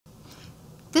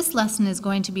This lesson is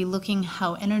going to be looking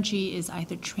how energy is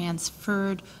either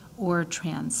transferred or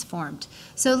transformed.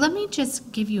 So let me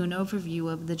just give you an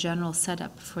overview of the general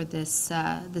setup for this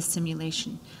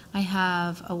simulation. I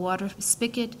have a water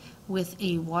spigot with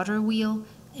a water wheel,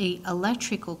 an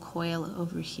electrical coil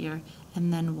over here,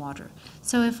 and then water.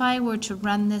 So if I were to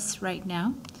run this right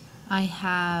now, I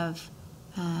have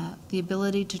the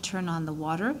ability to turn on the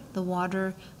water. The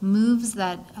water moves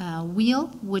that wheel,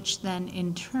 which then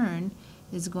in turn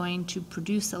is going to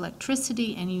produce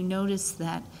electricity, and you notice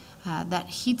that that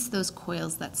heats those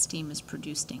coils that steam is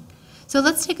producing. So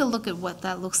let's take a look at what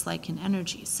that looks like in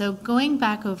energy. So going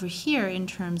back over here in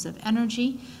terms of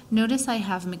energy, notice I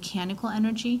have mechanical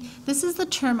energy. This is the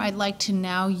term I'd like to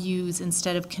now use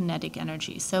instead of kinetic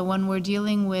energy. So when we're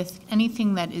dealing with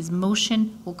anything that is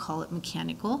motion, we'll call it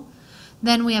mechanical.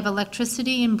 Then we have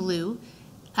electricity in blue.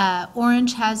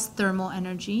 Orange has thermal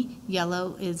energy,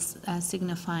 yellow is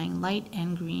signifying light,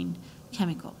 and green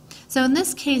chemical. So in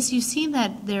this case, you see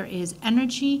that there is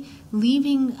energy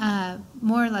leaving,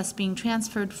 more or less being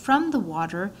transferred from the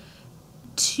water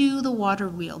to the water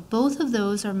wheel. Both of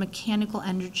those are mechanical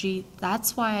energy.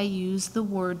 That's why I use the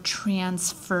word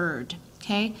transferred,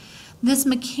 okay? This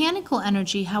mechanical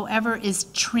energy, however, is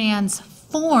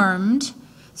transformed,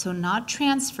 so not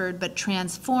transferred, but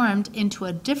transformed into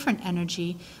a different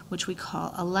energy, which we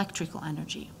call electrical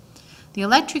energy. The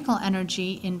electrical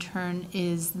energy, in turn,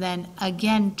 is then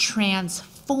again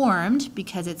transformed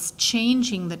because it's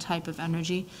changing the type of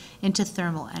energy into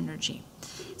thermal energy.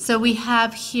 So we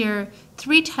have here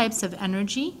three types of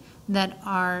energy that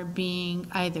are being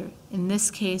either, in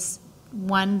this case,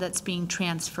 one that's being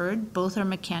transferred. Both are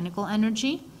mechanical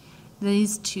energy.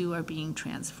 These two are being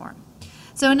transformed.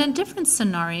 So in a different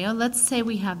scenario, let's say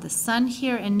we have the sun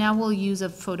here, and now we'll use a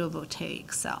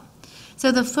photovoltaic cell.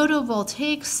 So the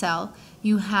photovoltaic cell,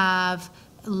 you have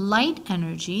light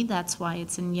energy, that's why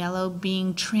it's in yellow,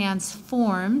 being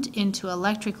transformed into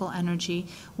electrical energy,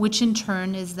 which in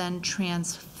turn is then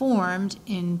transformed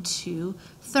into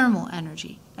thermal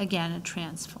energy. Again, a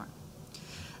transform.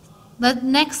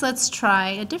 Next, let's try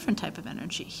a different type of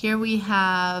energy. Here we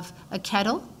have a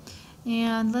kettle,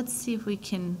 and let's see if we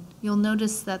can, you'll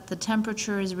notice that the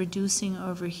temperature is reducing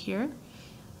over here.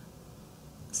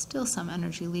 Still some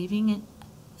energy leaving it.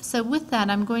 So with that,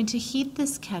 I'm going to heat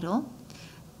this kettle.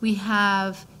 We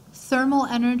have thermal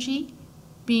energy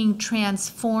being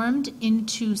transformed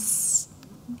into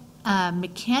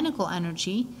mechanical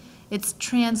energy. It's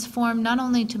transformed not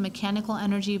only to mechanical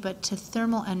energy, but to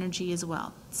thermal energy as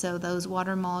well. So those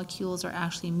water molecules are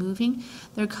actually moving.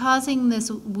 They're causing this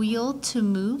wheel to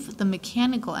move. The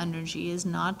mechanical energy is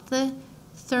not the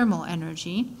thermal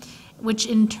energy, which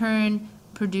in turn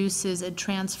produces a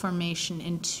transformation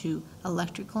into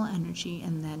electrical energy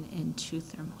and then into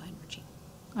thermal energy.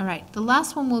 All right, the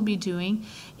last one we'll be doing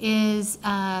is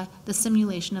the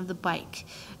simulation of the bike.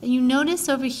 And you notice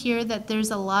over here that there's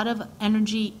a lot of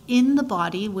energy in the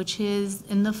body, which is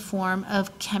in the form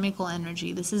of chemical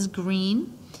energy. This is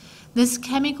green. This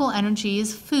chemical energy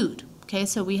is food. Okay,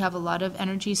 so we have a lot of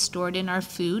energy stored in our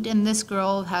food, and this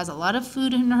girl has a lot of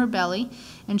food in her belly,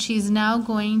 and she's now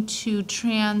going to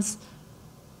transform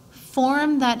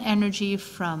that energy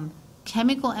from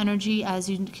chemical energy, as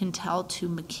you can tell, to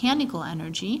mechanical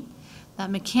energy.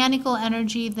 That mechanical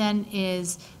energy then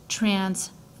is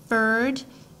transferred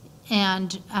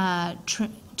and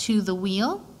to the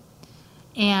wheel,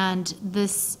 and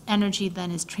this energy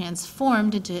then is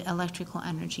transformed into electrical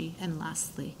energy, and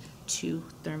lastly to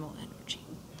thermal energy.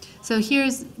 So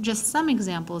here's just some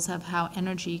examples of how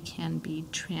energy can be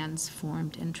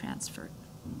transformed and transferred.